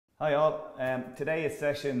Hi all, today is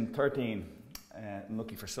session 13,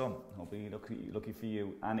 lucky for some, hopefully lucky for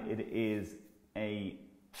you, and it is a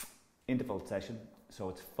interval session, so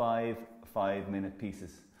it's five 5-minute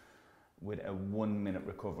pieces with a 1-minute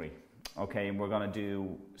recovery. Okay, and we're going to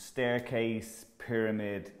do staircase,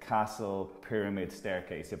 pyramid, castle, pyramid,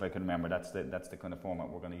 staircase, if I can remember. That's the kind of format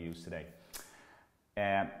we're going to use today.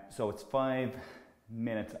 So it's 5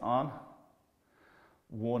 minutes on,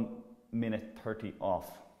 1 minute 30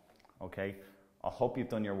 off. Okay, I hope you've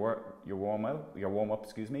done your warm up.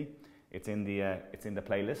 Excuse me. It's in the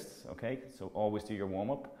playlists. Okay, so always do your warm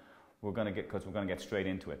up. We're gonna get straight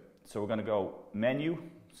into it. So we're gonna go menu,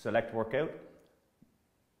 select workout,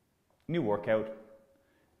 new workout,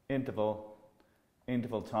 interval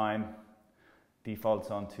time, defaults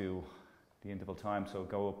onto the interval time. So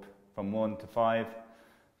go up from 1 to 5,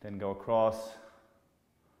 then go across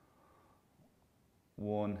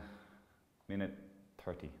 1 minute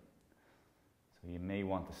 30. So you may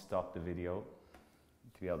want to stop the video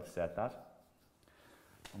to be able to set that.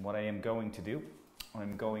 And what I am going to do,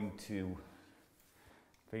 I'm going to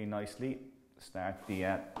very nicely start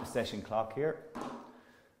the session clock here.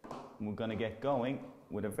 And we're going to get going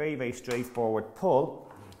with a very straightforward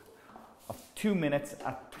pull of 2 minutes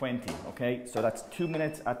at 20. Okay, so that's 2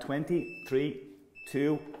 minutes at 20. 3,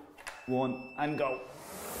 2, 1, and go.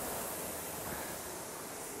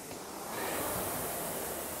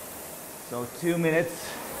 So 2 minutes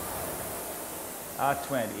at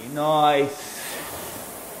 20. Nice.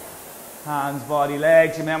 Hands, body,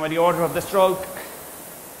 legs. Remember the order of the stroke.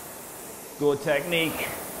 Good technique.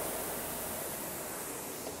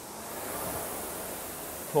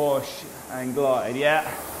 Push and glide, yeah.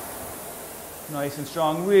 Nice and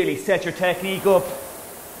strong. Really set your technique up.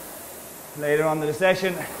 Later on in the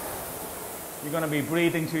session, you're going to be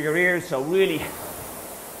breathing through your ears, so really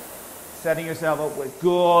setting yourself up with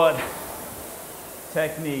good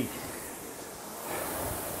technique.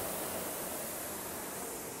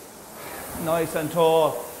 Nice and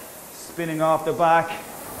tall, spinning off the back.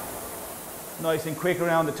 Nice and quick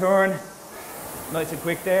around the turn. Nice and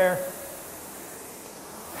quick there.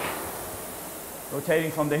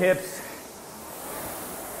 Rotating from the hips.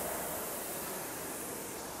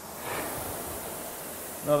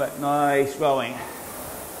 Love it, nice rowing.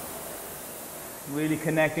 Really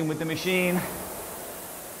connecting with the machine.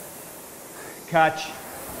 Catch,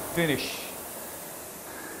 finish.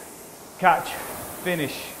 Catch,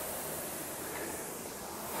 finish.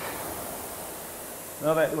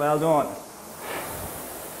 Love it, well done.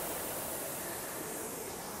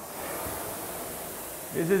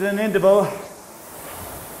 This is an interval,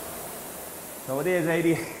 so it is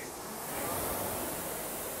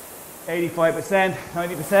 85%,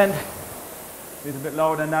 90%. It's a bit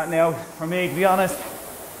lower than that now for me, to be honest.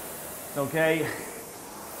 It's okay.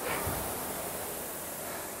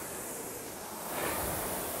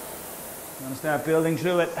 I'm going to start building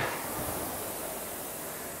through it.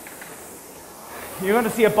 You're going to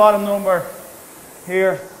see a bottom number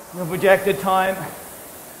here, the projected time.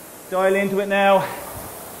 Dial into it now.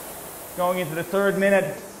 Going into the 3rd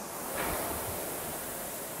minute.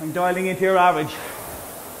 I'm dialing into your average.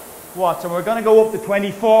 What? So we're going to go up to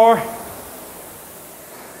 24.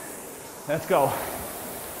 Let's go.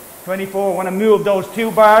 24. I want to move those 2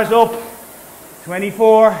 bars up.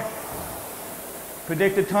 24.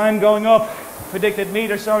 Predicted time going up. Predicted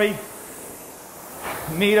meters, sorry.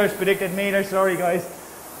 Meters, predicted meters, sorry guys.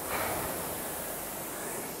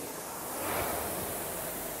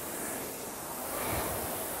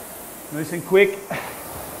 Nice and quick.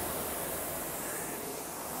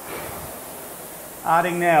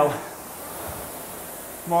 Adding now.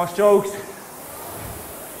 More strokes.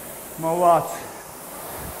 More watts.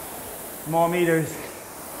 More meters.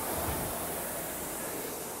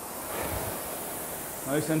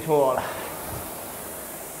 Nice and tall.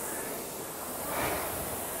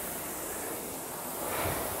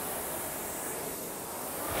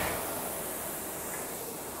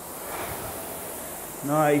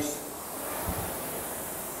 Nice.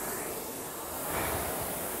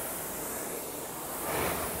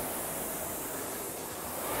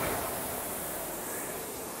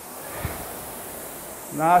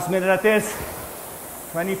 Last minute at this.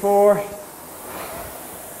 24.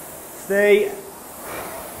 Stay.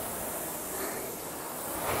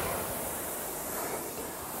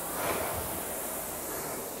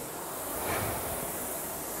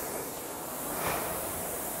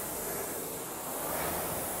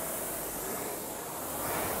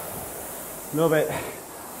 Love it.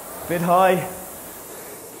 Bit high.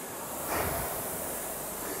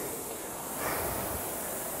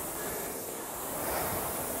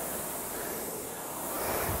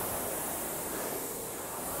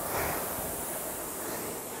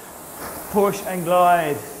 Push and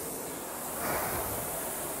glide.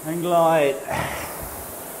 And glide.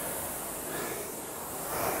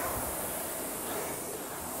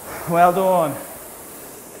 Well done.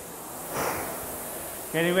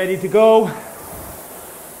 Getting ready to go.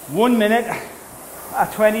 1 minute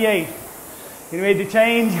at 28. Getting ready to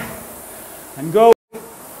change and go.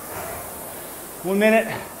 1 minute.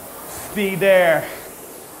 Speed there.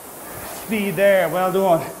 Speed there. Well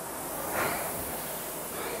done.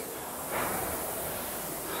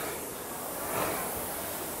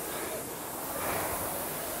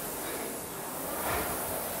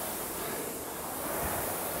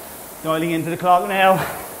 Dialing into the clock now,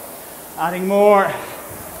 adding more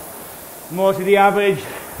to the average.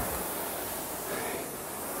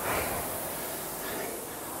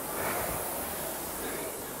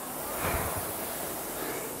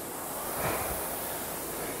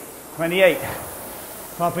 "28,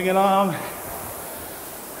 popping it on.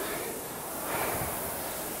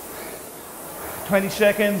 20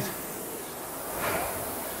 seconds.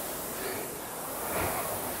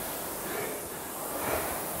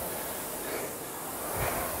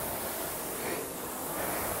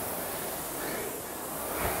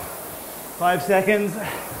 Five seconds.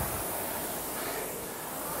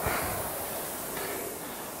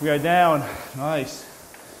 We are down. Nice.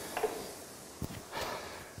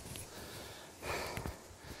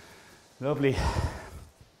 Lovely.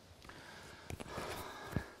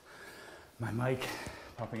 My mic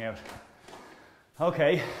popping out.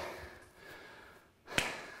 Okay.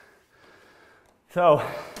 So,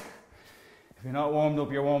 if you're not warmed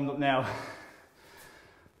up, you're warmed up now.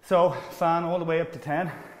 So, fan all the way up to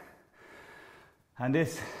 10. And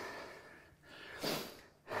this,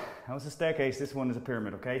 that was a staircase, this one is a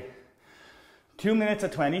pyramid, okay? 2 minutes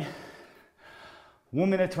at 20, 1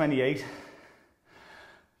 minute 28,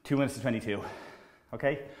 2 minutes to 22,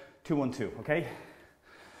 okay? 2, 1, 2, okay?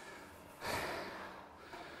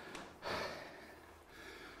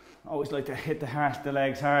 Always like to hit the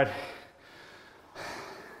legs hard.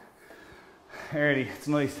 Early, it's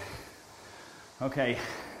nice. Okay.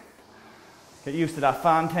 Get used to that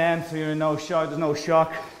fan 10 so you're in no shock, there's no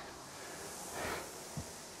shock.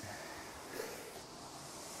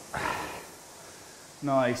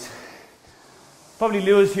 Nice. Probably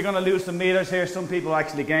lose, you're going to lose some meters here. Some people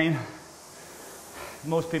actually gain.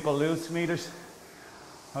 Most people lose meters.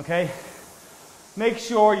 Okay? Make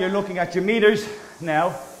sure you're looking at your meters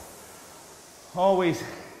now. Always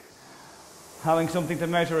having something to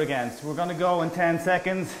measure against. We're going to go in 10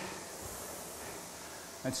 seconds.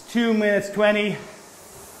 That's 2 minutes 20.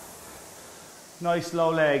 Nice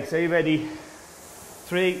slow legs. Are you ready?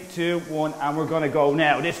 3, 2, 1, and we're going to go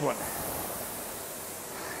now. This one.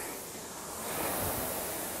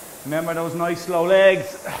 Remember those nice slow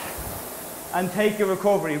legs. And take your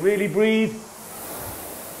recovery. Really breathe.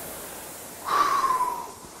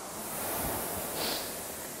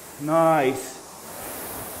 Nice.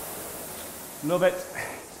 Love it.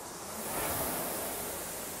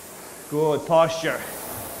 Good posture.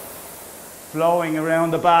 Flowing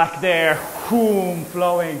around the back there. Boom,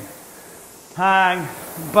 flowing. Hang,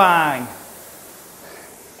 bang.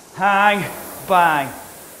 Hang, bang.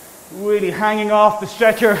 Really hanging off the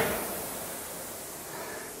stretcher.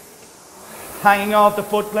 Hanging off the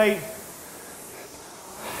foot plate.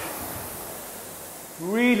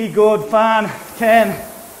 Really good fan 10.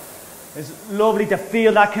 It's lovely to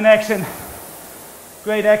feel that connection.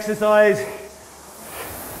 Great exercise.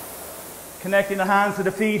 Connecting the hands to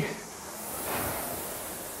the feet.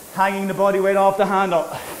 Hanging the body weight off the handle.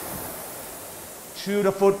 Through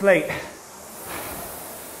the foot plate.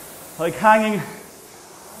 Like hanging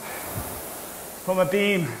from a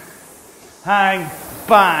beam. Hang,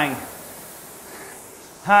 bang.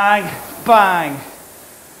 Hang, bang.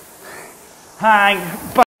 Hang,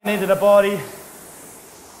 bang into the body.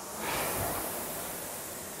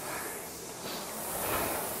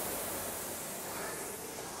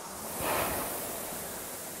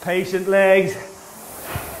 Patient legs.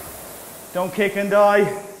 Don't kick and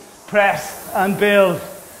die. Press and build.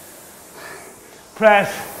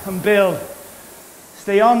 Press and build.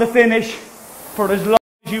 Stay on the finish for as long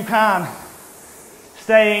as you can.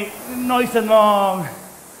 Staying nice and long.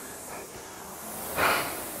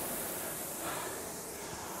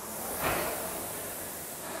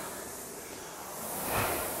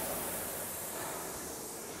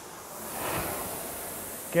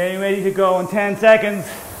 Getting ready to go in 10 seconds.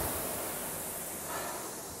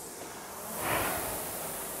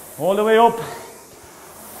 All the way up.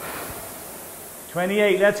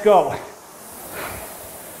 28, let's go.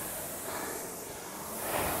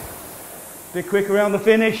 Bit quick around the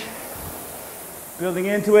finish. Building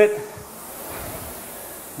into it.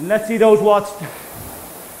 And let's see those watts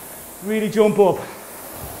really jump up.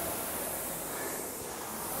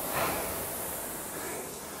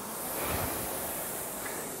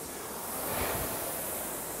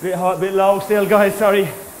 Bit hot, bit low still, guys, sorry.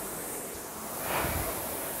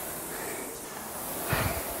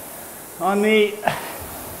 On me.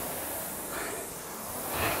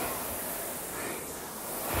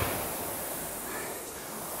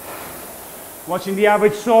 Watching the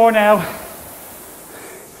average soar now.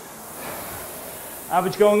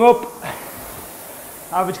 Average going up.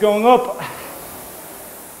 Average going up.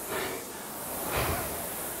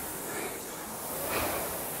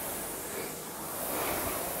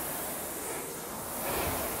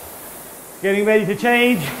 Getting ready to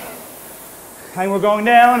change. And we're going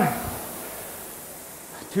down.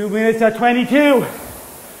 2 minutes at 22.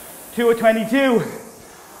 2 at 22.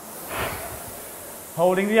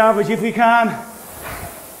 Holding the average if we can.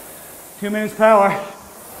 2 minutes power.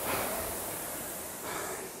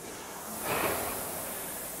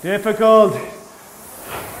 Difficult.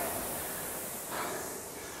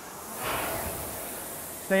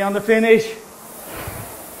 Stay on the finish.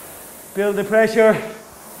 Build the pressure.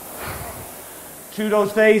 Through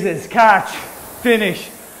those phases. Catch. Finish.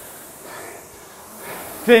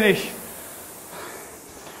 Finish.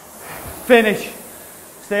 Finish.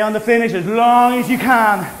 Stay on the finish as long as you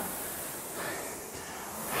can.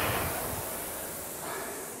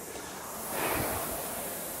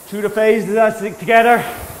 Through the phases as together,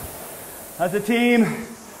 as a team.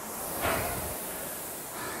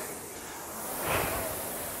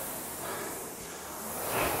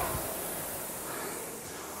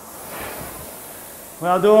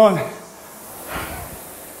 Well done.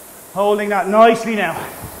 Holding that nicely now.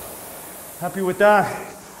 Happy with that.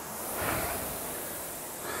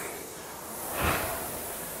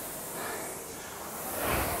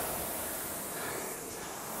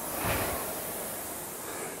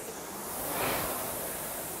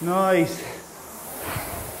 Nice.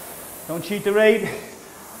 Don't cheat the rate.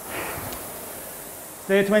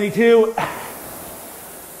 Stay at 22.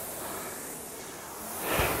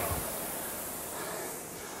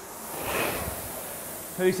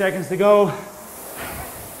 Thirty seconds to go.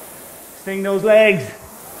 Sting those legs.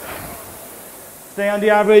 Stay on the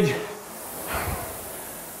average.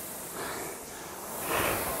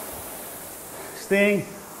 Sting.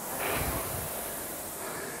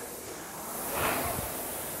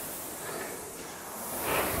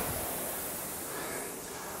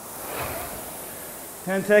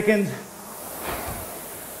 Ten seconds.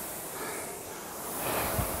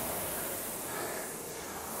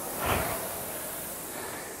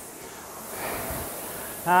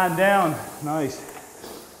 And down. Nice.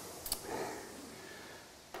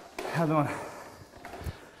 Well done.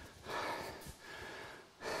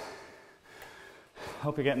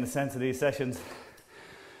 Hope you're getting the sense of these sessions.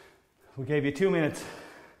 We gave you 2 minutes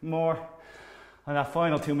more on that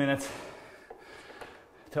final 2 minutes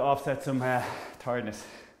to offset some tiredness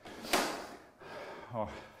or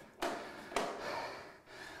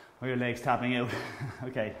your legs tapping out.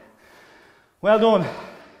 Okay, well done.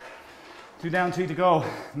 2 down, 3 to go.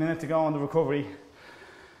 Minute to go on the recovery.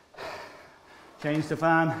 Change the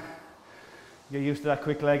fan. Get used to that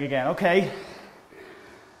quick leg again. Okay.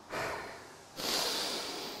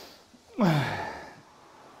 And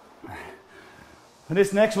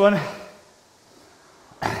this next one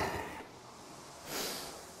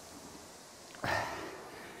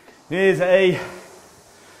is a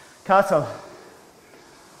castle.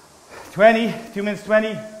 20, 2 minutes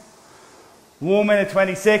 20, 1 minute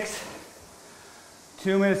 26,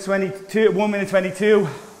 2 minutes 22, 1 minute 22,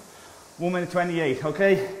 1 minute 28,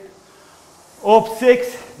 okay? Up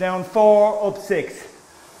 6, down 4, up 6.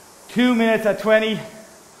 2 minutes at 20.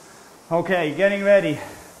 Okay, getting ready.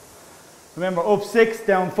 Remember, up 6,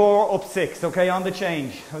 down 4, up 6, okay, on the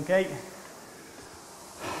change, okay?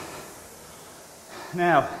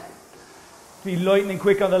 Now, be lightning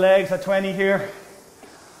quick on the legs at 20 here.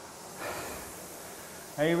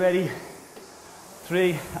 Are you ready?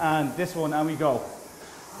 3, and this one, and we go.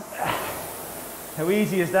 How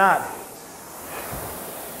easy is that?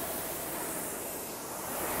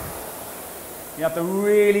 You have to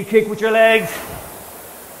really kick with your legs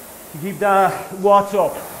to keep the watts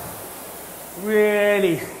up.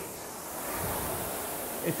 Really.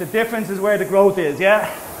 It's the difference is where the growth is,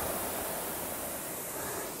 yeah?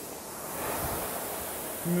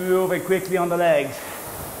 Move it quickly on the legs.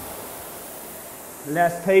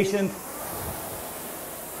 Less patient.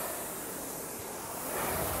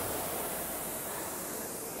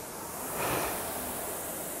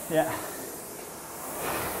 Yeah.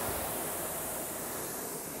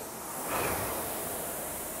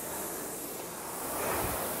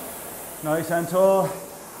 Nice and tall.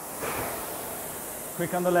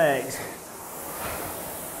 Quick on the legs.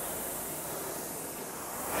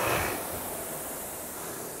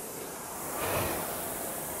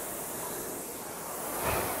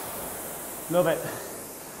 Love it.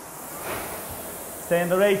 Stay in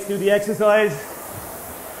the rates, do the exercise.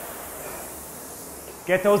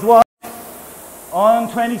 Get those wide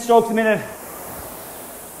on 20 strokes a minute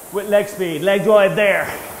with leg speed, leg drive there.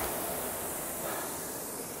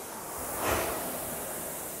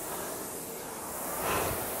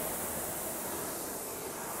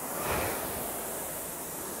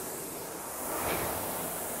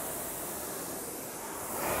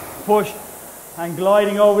 Push and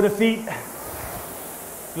gliding over the feet.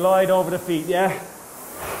 Glide over the feet, yeah?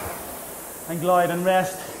 And glide and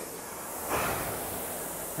rest.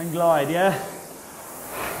 And glide, yeah?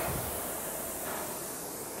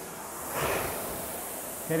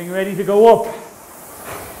 Getting ready to go up.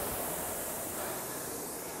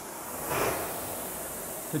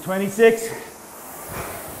 To 26.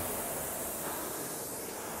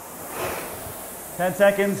 10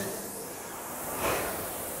 seconds.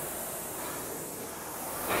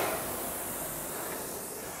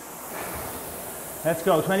 Let's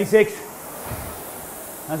go, 26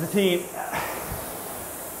 as a team.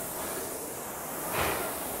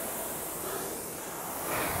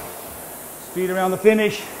 Speed around the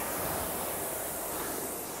finish.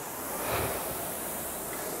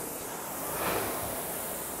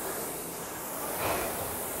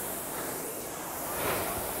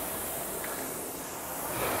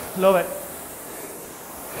 Love it.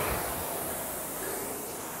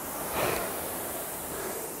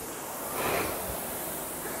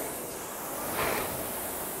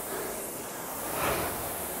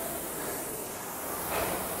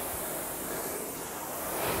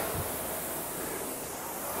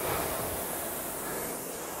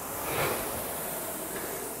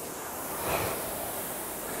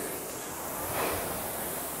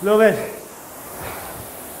 Love it.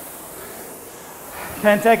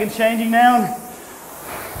 10 seconds changing down.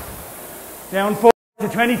 Down 4 to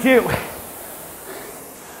 22.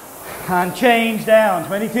 And change down.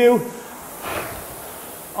 22.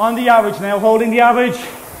 On the average now, holding the average.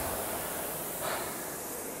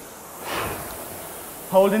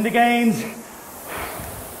 Holding the gains.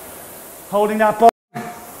 Holding that bar.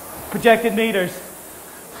 Projected meters.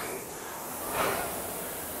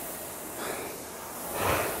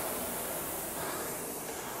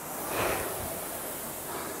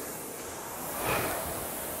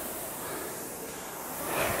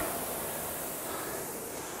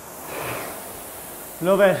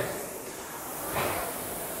 Love it.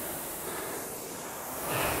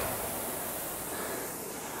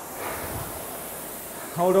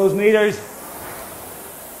 Hold those meters.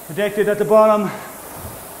 Projected at the bottom.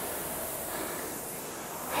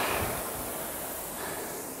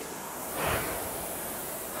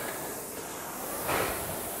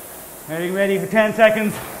 Getting ready for 10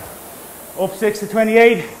 seconds. Up 6 to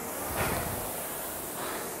 28.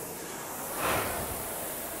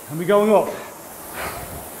 And we're going up.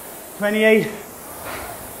 28.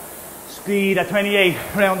 Speed at 28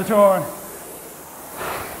 around the turn.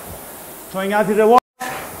 Trying out to the watch.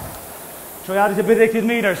 Try out to the predicted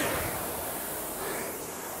meters.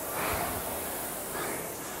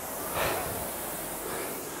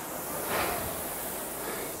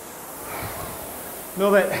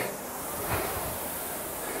 Love it.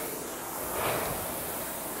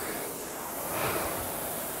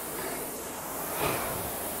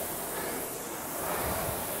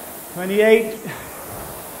 "28,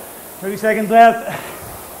 30 seconds left.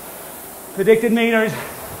 Predicted meters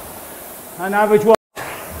and average watch.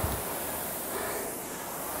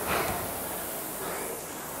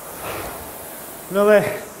 Love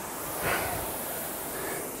it.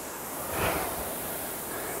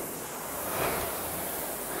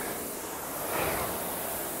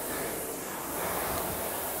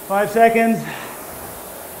 Five seconds.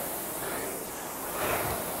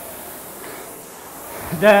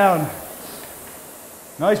 Down.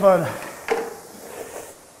 Nice one.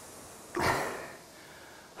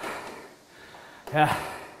 Yeah.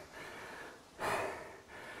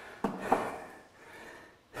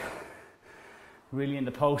 Really in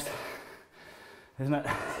the post, isn't it?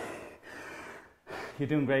 You're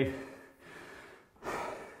doing great.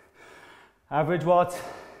 Average watts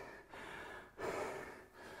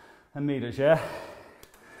and meters, yeah?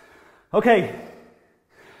 Okay.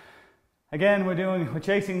 Again, we're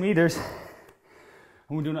chasing meters,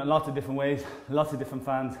 and we're doing it in lots of different ways, lots of different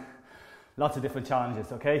fans, lots of different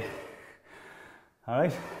challenges, okay? All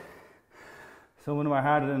right? Some of them are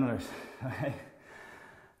harder than others, okay?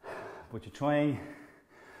 but you're trying,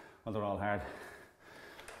 well, they're all hard.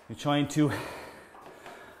 You're trying to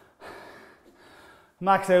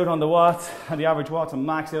max out on the watts and the average watts and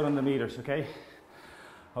max out on the meters, okay?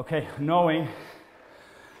 Okay, knowing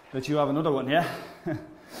that you have another one, yeah?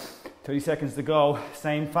 30 seconds to go,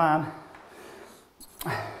 same fan.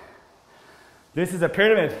 This is a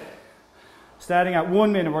pyramid. Starting at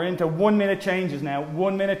 1 minute, we're into 1 minute changes now.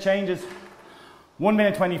 1 minute changes, 1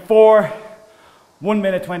 minute 24, 1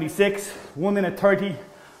 minute 26, 1 minute 30,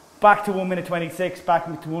 back to 1 minute 26, back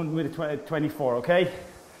to 1 minute 24, okay?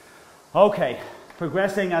 Okay,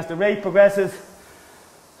 progressing as the rate progresses,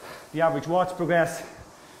 the average watts progress,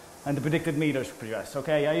 and the predicted meters progress,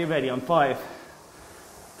 okay? Are you ready? On 5,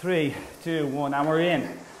 3, 2, 1, and we're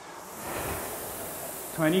in.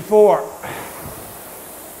 24.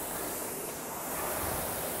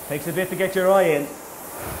 Takes a bit to get your eye in.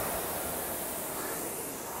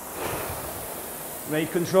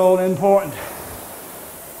 Rate control important.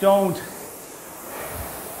 Don't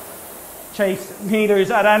chase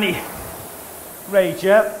meters at any rate,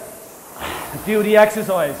 yeah? Do the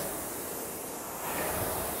exercise.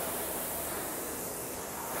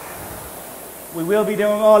 We will be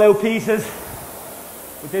doing all out pieces,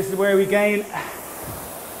 but this is where we gain,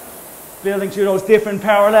 building through those different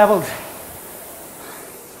power levels.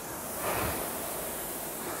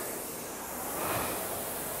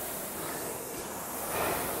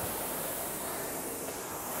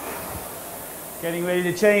 Getting ready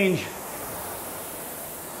to change.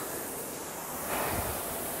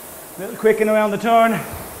 A little quicken around the turn.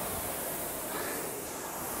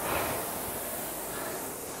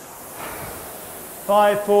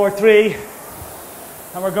 Five, 4, 3,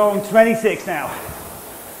 and we're going 26 now.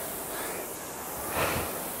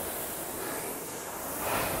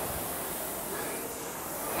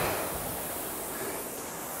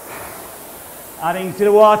 Adding to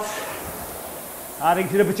the watts, adding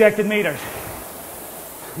to the projected meters.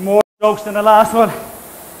 More strokes than the last one.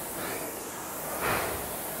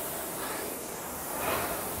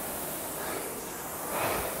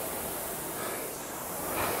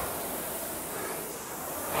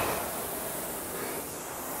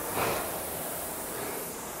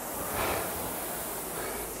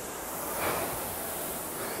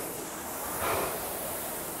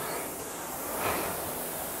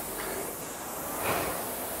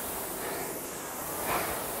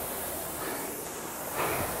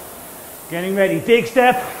 Getting ready, big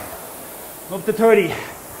step, up to 30.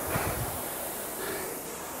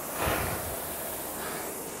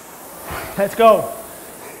 Let's go.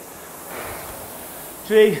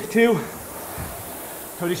 3, 2,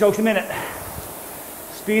 30 strokes a minute.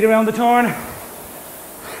 Speed around the turn.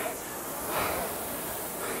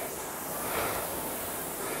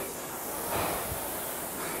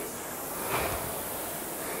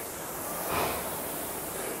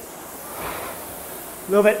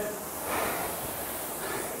 Love it.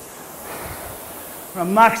 We're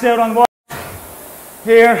gonna max out on watts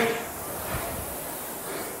here,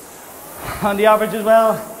 on the average as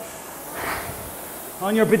well,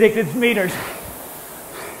 on your predicted meters.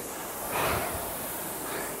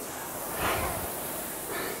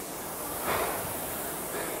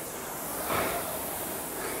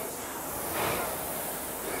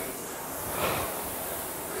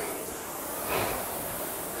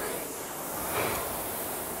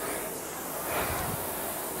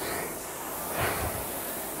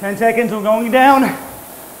 Ten seconds, we're going down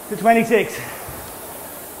to 26.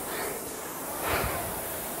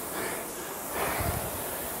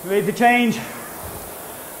 Ready to change,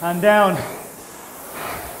 and down.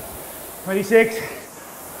 26,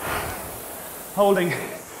 holding.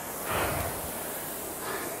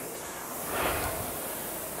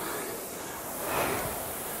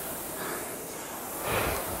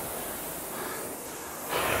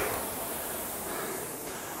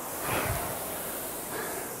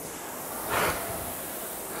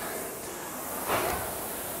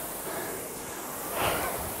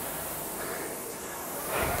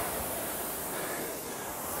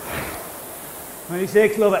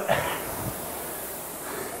 Twenty-six, love it.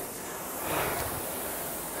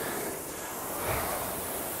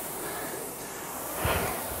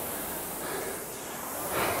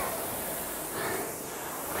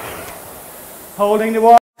 Holding the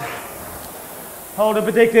watt, hold the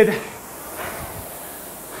predicted.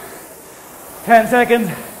 10 seconds.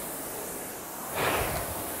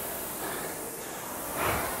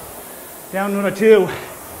 Down another 2.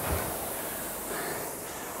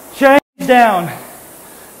 Change down.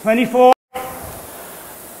 24.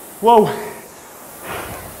 Whoa.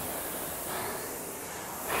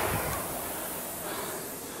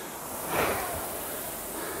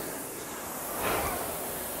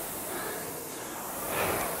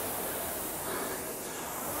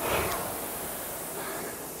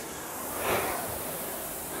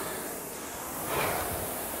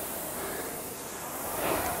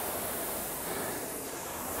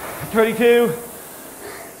 32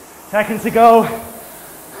 seconds to go.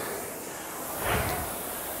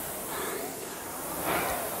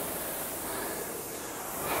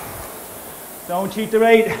 Don't cheat the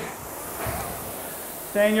rate.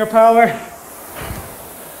 Stay in your power.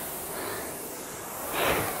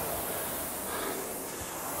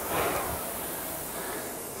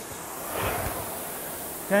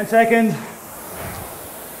 Ten seconds.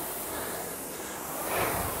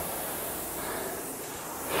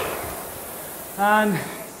 And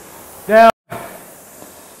down.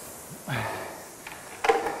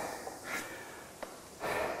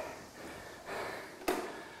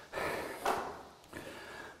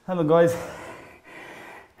 Hello guys.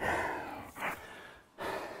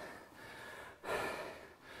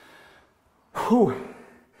 Whew.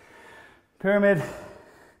 Pyramid.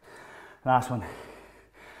 Last one.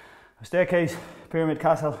 A staircase, pyramid,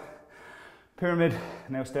 castle, pyramid,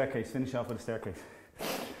 now staircase. Finish off with a staircase.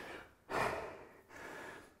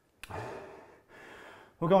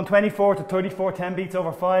 We're going 24 to 34, 10 beats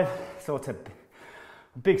over 5, so it's a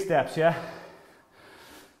big steps, yeah?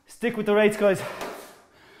 Stick with the rates, guys.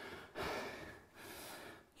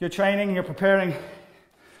 You're training, you're preparing.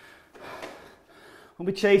 Don't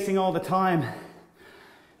be chasing all the time.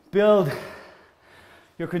 Build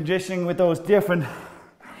your conditioning with those different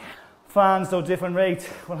fans, those different rates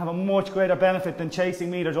will have a much greater benefit than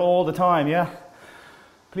chasing meters all the time, yeah?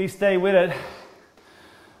 Please stay with it.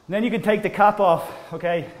 And then you can take the cap off,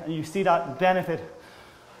 okay? And you see that benefit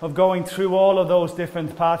of going through all of those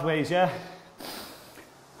different pathways, yeah?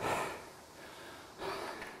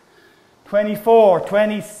 24,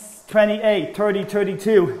 20, 28, 30,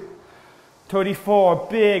 32, 34,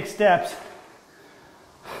 big steps.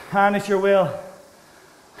 Harness your will.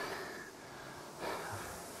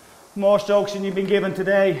 More strokes than you've been given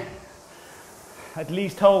today. At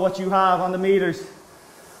least hold what you have on the meters.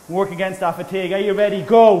 Work against that fatigue. Are you ready?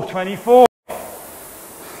 Go. 24.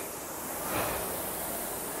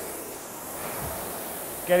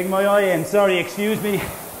 Getting my eye in. Sorry, excuse me.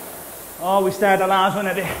 Oh, we started the last one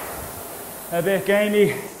a bit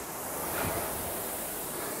gamey.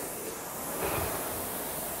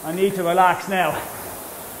 I need to relax now,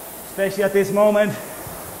 especially at this moment.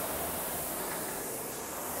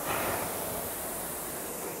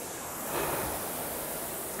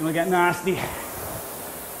 It's gonna get nasty.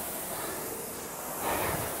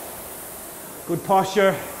 Good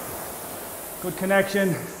posture, good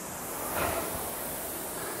connection.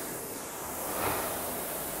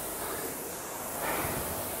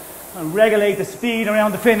 And regulate the speed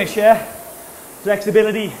around the finish, yeah?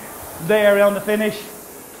 Flexibility there around the finish.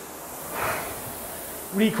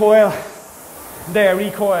 Recoil, there,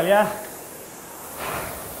 recoil, yeah?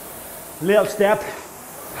 Little step.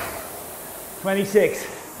 26.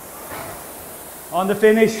 On the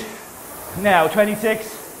finish, now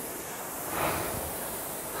 26.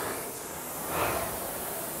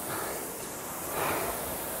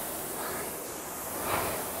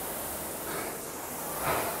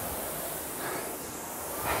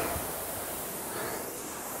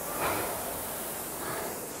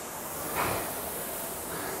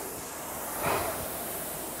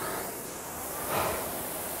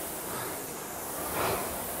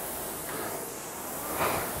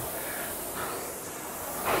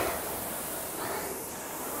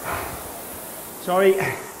 Sorry,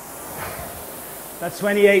 that's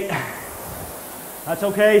 28. That's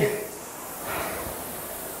okay.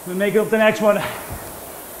 We'll make up the next one.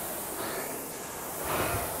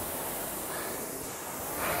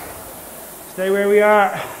 Stay where we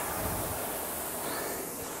are.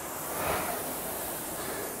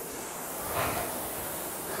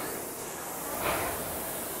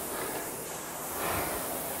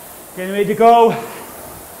 Getting ready to go.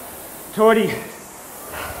 30.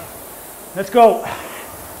 Let's go.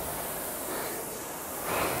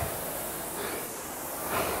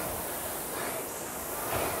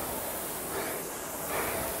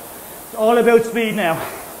 It's all about speed now.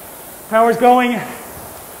 Power's going.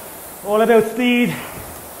 All about speed.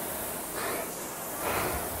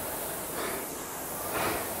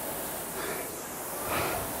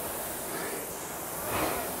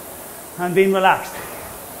 And being relaxed.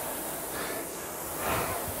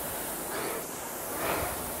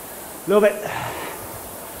 Love it.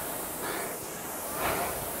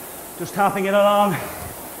 Just tapping it along.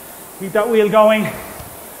 Keep that wheel going.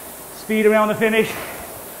 Speed around the finish.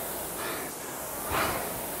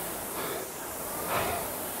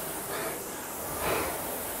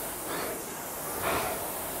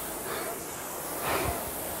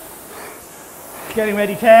 Getting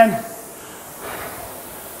ready, 10.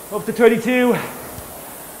 Up to 32.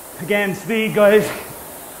 Again, speed, guys.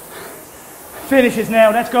 finishes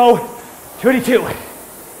now. Let's go. 32.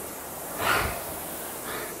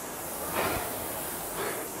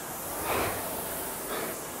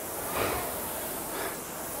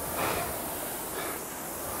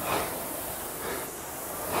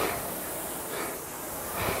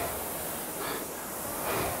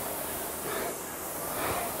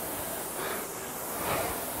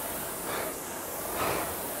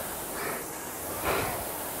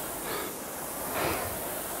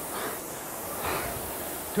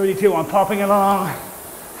 I'm popping along.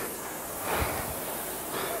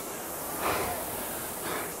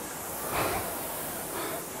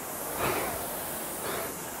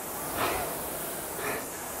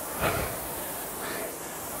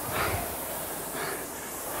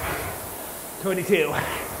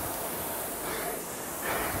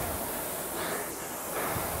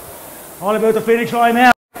 All about the finish line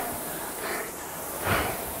now.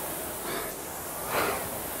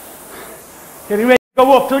 Getting ready to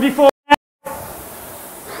go up. 34.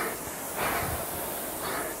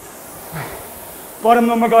 Bottom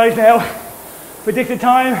number, guys, now. Predicted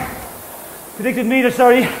time. Predicted meter,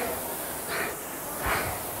 sorry.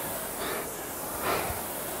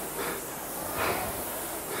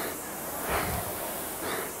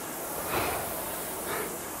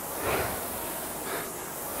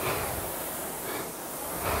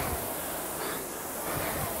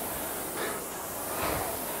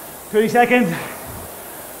 Thirty seconds.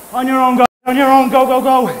 On your own, guys. On your own. Go, go,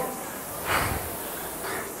 go.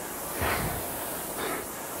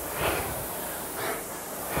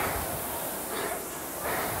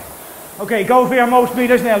 Okay, go for your most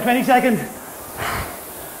meters now. 20 seconds.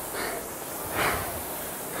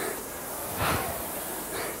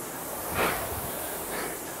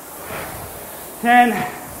 10.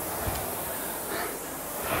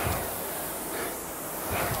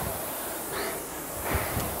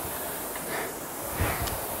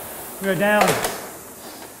 You're down.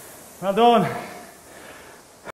 Well done.